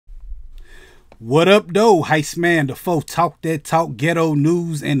What up, though? Heist man, the foe talk that talk, ghetto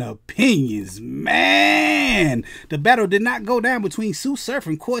news and opinions. Man, the battle did not go down between Tsu Surf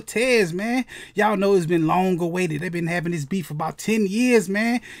and Cortez, man. Y'all know it's been long awaited. They've been having this beef for about 10 years,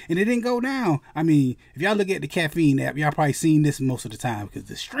 man, and it didn't go down. I mean, if y'all look at the caffeine app, y'all probably seen this most of the time because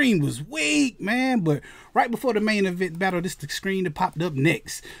the stream was weak, man. But right before the main event battle, this is the screen that popped up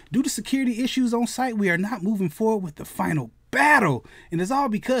next. Due to security issues on site, we are not moving forward with the final battle, and it's all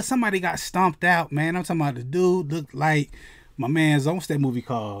because somebody got stomped out, man. I'm talking about the dude looked like my man's on that movie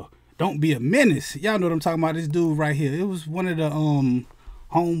called Don't Be a Menace. Y'all know what I'm talking about, this dude right here. It was one of the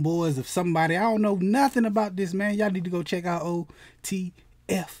homeboys of somebody. I don't know nothing about this, man. Y'all need to go check out OTFMZ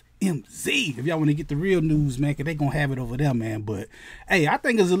if y'all want to get the real news, man, because they gonna have it over there, man. But hey, I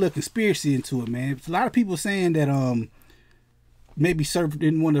think there's a little conspiracy into it, man. There's a lot of people saying that maybe Surf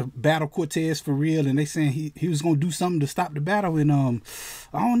didn't want to battle Cortez for real, and they saying he was gonna do something to stop the battle. And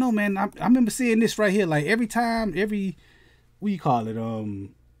I don't know, man. I remember seeing this right here, like every what you call it,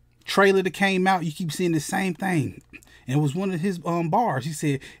 trailer that came out, you keep seeing the same thing. And it was one of his bars. He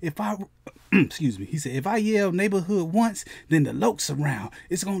said, if I excuse me, he said, if I yell neighborhood once, then the lokes around,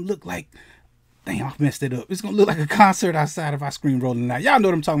 it's gonna look like, damn, I messed it up. It's gonna look like a concert outside if I scream rolling loud. Y'all know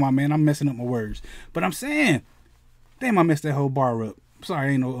what I'm talking about, man. I'm messing up my words, but I'm saying, damn, I messed that whole bar up. Sorry,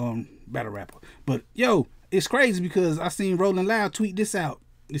 I ain't no battle rapper. But yo, it's crazy because I seen Rolling Loud tweet this out.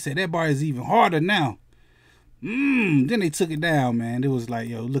 They said that bar is even harder now. Then they took it down, man. It was like,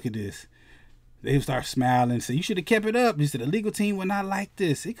 yo, look at this. They start smiling and say, you should have kept it up. He said the legal team would not like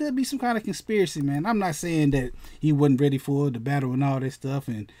this. It could be some kind of conspiracy, man. I'm not saying that he wasn't ready for the battle and all that stuff.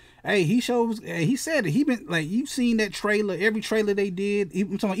 And hey, he said it. He been like, you've seen that trailer, every trailer they did.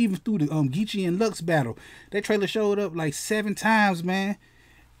 I'm talking about even through the Geechee and Lux battle. That trailer showed up like 7 times, man.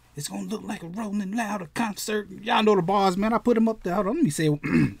 It's gonna look like a Rolling Loud, a concert. Y'all know the bars, man. I put them up there. Hold on, let me say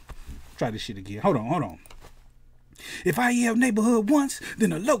try this shit again. Hold on. If I yell neighborhood once,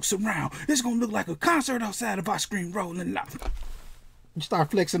 then the lokes around. It's gonna look like a concert outside if I scream Rolling Loud. You start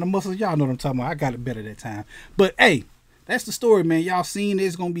flexing the muscles. Y'all know what I'm talking about. I got it better that time. But hey, that's the story, man. Y'all seen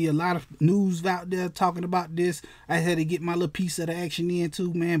there's gonna be a lot of news out there talking about this. I had to get my little piece of the action in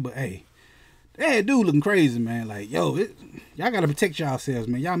too, man. But hey, that dude looking crazy, man. Like, yo, y'all gotta protect yourselves,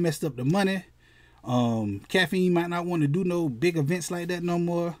 man. Y'all messed up the money. Caffeine might not want to do no big events like that no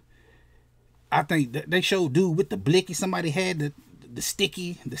more. I think that they showed dude with the blicky. Somebody had the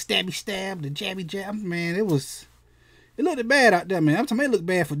sticky, the stabby stab, the jabby jab. Man, it looked bad out there, man. I'm talking, it looked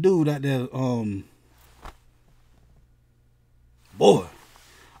bad for dude out there. Boy,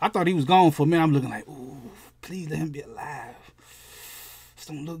 I thought he was gone for a minute. I'm looking like, ooh, please let him be alive. This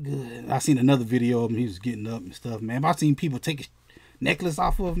don't look good. I seen another video of him. He was getting up and stuff, man. But I seen people take his necklace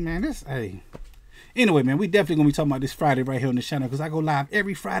off of him, man. Hey. Anyway, man, we definitely gonna be talking about this Friday right here on this channel because I go live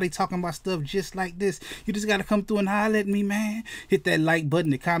every Friday talking about stuff just like this. You just gotta come through and holler at me, man. Hit that like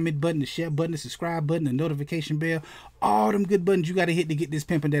button, the comment button, the share button, the subscribe button, the notification bell. All them good buttons you gotta hit to get this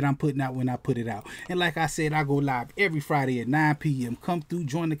pimping that I'm putting out when I put it out. And like I said, I go live every Friday at 9 p.m. Come through,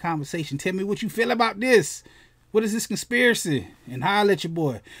 join the conversation. Tell me what you feel about this. What is this conspiracy? And holler at your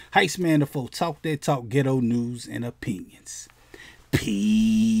boy. Heist man, the foe talk that talk, ghetto news and opinions. Peace.